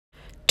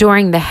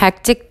During the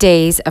hectic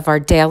days of our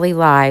daily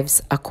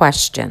lives, a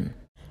question.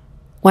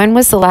 When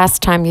was the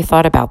last time you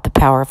thought about the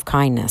power of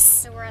kindness?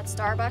 So we're at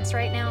Starbucks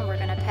right now, and we're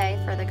going to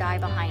pay for the guy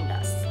behind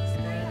us.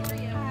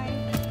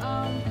 Hi.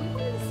 We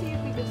wanted to see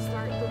if we could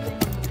start the thing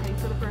and pay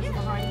for the person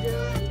behind you.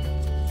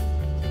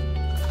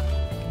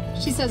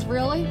 She says,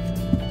 really?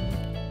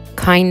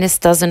 Kindness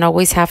doesn't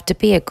always have to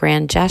be a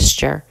grand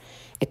gesture.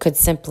 It could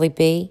simply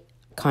be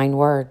kind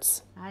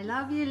words. I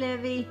love you,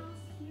 Livy.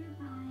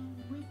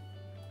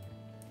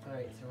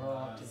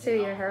 Sue,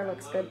 your hair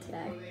looks good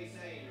today.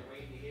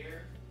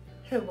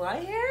 My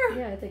hair?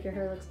 Yeah, I think your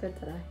hair looks good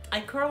today. I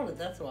curled it,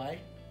 that's why.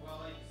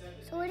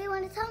 So what do you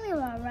want to tell me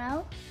about,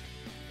 Ralph?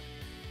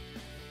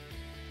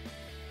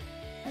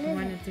 I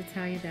wanted to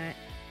tell you that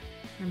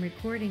I'm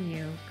recording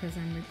you because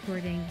I'm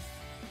recording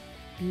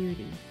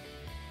beauty.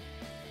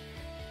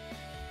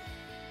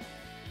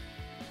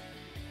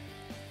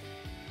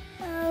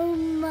 Oh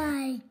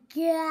my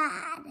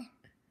God.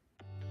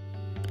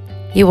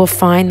 You will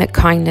find that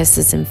kindness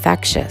is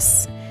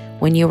infectious.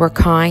 When you are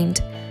kind,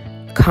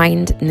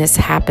 kindness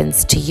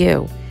happens to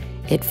you.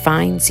 It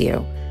finds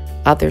you.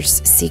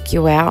 Others seek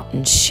you out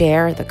and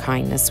share the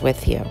kindness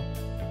with you.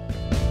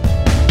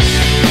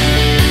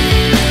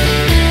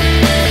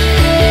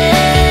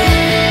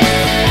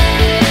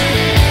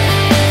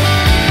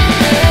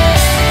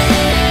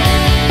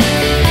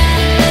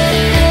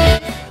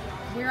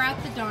 We're at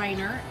the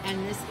diner,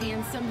 and this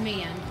handsome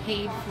man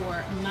paid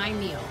for my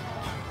meal.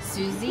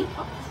 Susie,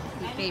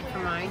 he paid for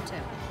mine too.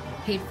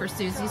 Paid for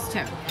Susie's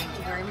too. Thank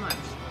you very much.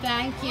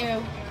 Thank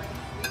you.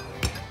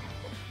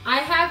 I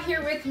have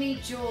here with me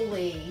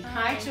Julie.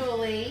 Hi,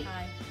 Julie.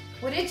 Hi.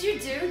 What did you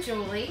do,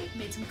 Julie?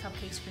 Made some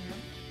cupcakes for you.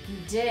 You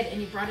did,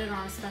 and you brought it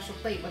on a special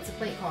plate. What's the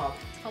plate called?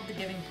 It's called the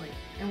giving plate.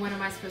 And what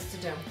am I supposed to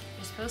do?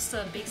 You're supposed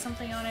to bake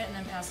something on it and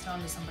then pass it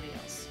on to somebody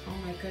else. Oh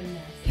my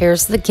goodness.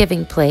 Here's the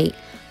giving plate.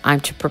 I'm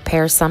to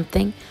prepare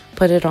something,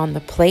 put it on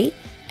the plate,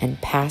 and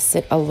pass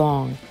it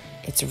along.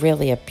 It's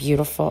really a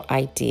beautiful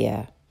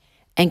idea.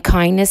 And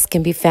kindness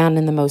can be found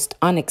in the most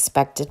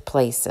unexpected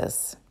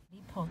places.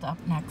 He pulled up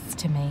next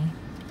to me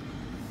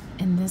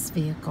in this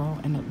vehicle,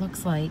 and it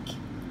looks like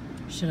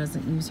she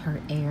doesn't use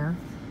her air,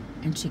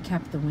 and she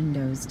kept the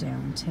windows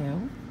down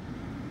too.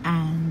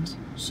 And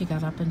she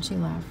got up and she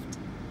left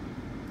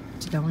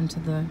to go into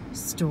the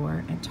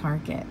store at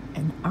Target.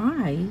 And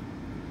I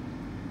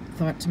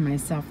thought to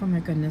myself, oh my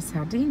goodness,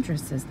 how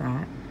dangerous is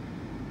that?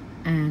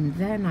 And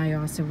then I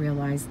also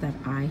realized that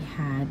I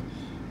had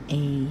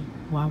a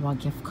Wawa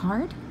gift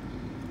card,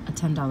 a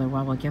 $10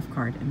 Wawa gift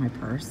card in my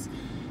purse,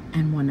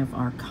 and one of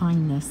our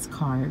kindness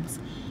cards.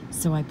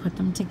 So I put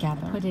them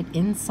together, put it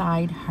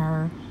inside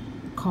her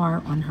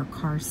car on her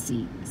car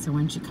seat. So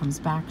when she comes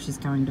back, she's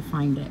going to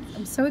find it.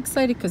 I'm so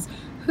excited because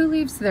who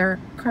leaves their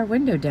car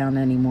window down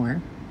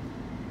anymore?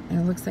 And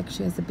it looks like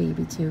she has a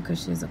baby too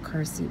because she has a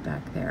car seat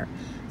back there.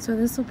 So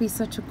this will be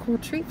such a cool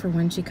treat for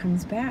when she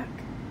comes back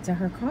to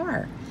her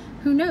car.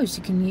 Who knows,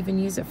 she can even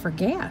use it for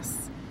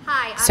gas.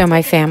 Hi. So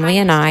my family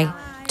and I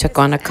took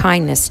on a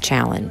kindness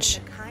challenge.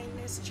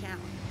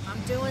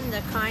 I'm doing the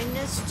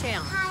kindness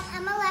challenge. Hi,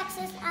 I'm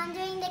Alexis. I'm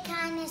doing the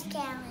kindness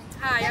challenge.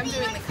 Hi, I'm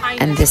doing the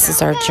kindness And this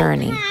is our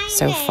journey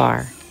so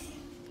far.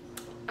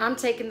 I'm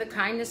taking the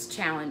kindness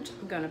challenge.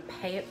 I'm going to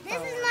pay it This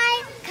forward. is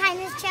my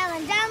kindness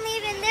challenge. I'm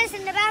leaving this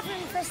in the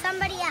bathroom for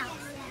somebody else.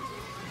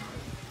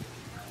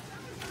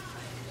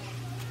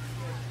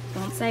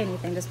 Don't say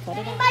anything, just put it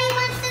on. Anybody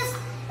wants this?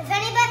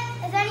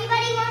 If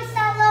anybody wants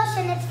that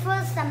lotion, it's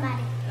for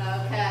somebody.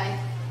 Okay.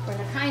 For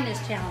the kindness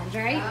challenge,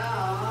 right?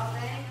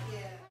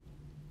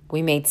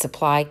 We made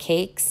supply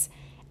cakes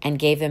and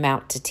gave them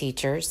out to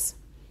teachers.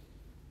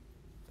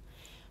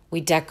 We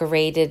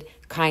decorated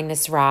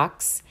kindness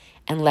rocks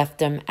and left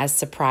them as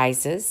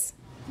surprises.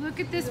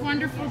 Look at this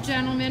wonderful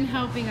gentleman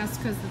helping us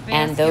because the basket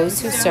And those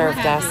who was so served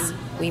heavy. us,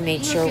 we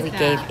made Look sure at we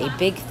that. gave a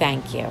big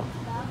thank you.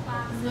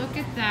 Look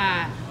at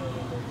that.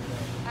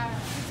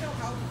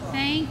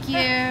 Thank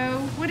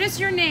you. What is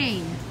your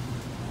name?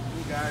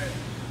 You got it.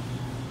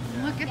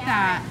 Look at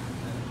that.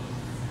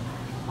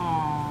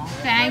 Aw,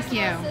 thank you.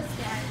 I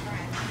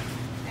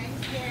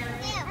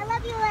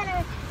love you,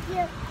 Leonard.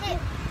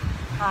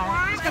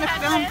 Just gonna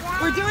film.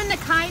 We're doing the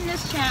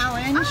kindness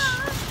challenge.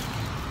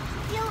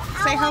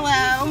 Say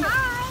hello.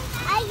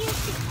 I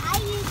used to.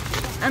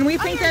 And we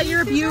think that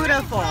you're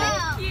beautiful.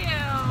 Thank you.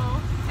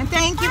 And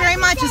thank you very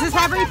much. Is this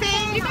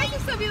everything? You guys are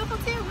so beautiful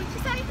too. What'd you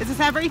say? Is this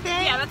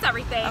everything? Yeah, that's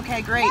everything.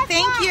 Okay, great.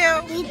 Thank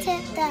you. We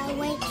took the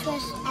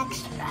waitress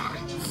extra.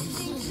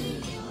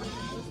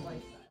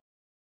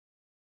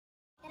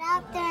 Get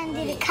out there and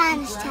do the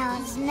kindness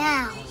challenge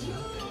now.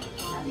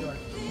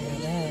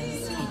 It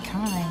is. Be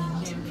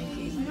kind.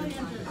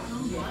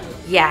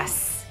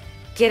 Yes.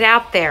 Get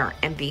out there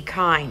and be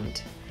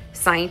kind.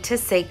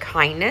 Scientists say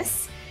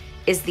kindness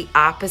is the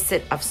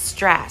opposite of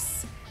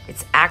stress.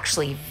 It's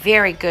actually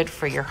very good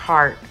for your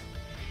heart.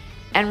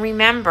 And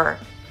remember,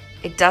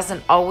 it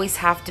doesn't always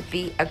have to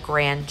be a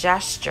grand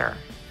gesture.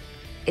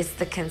 It's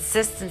the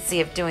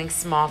consistency of doing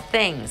small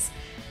things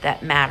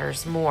that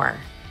matters more.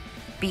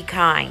 Be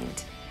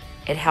kind.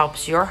 It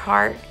helps your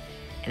heart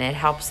and it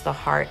helps the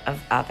heart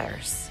of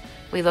others.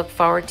 We look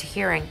forward to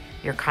hearing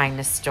your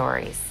kindness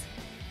stories.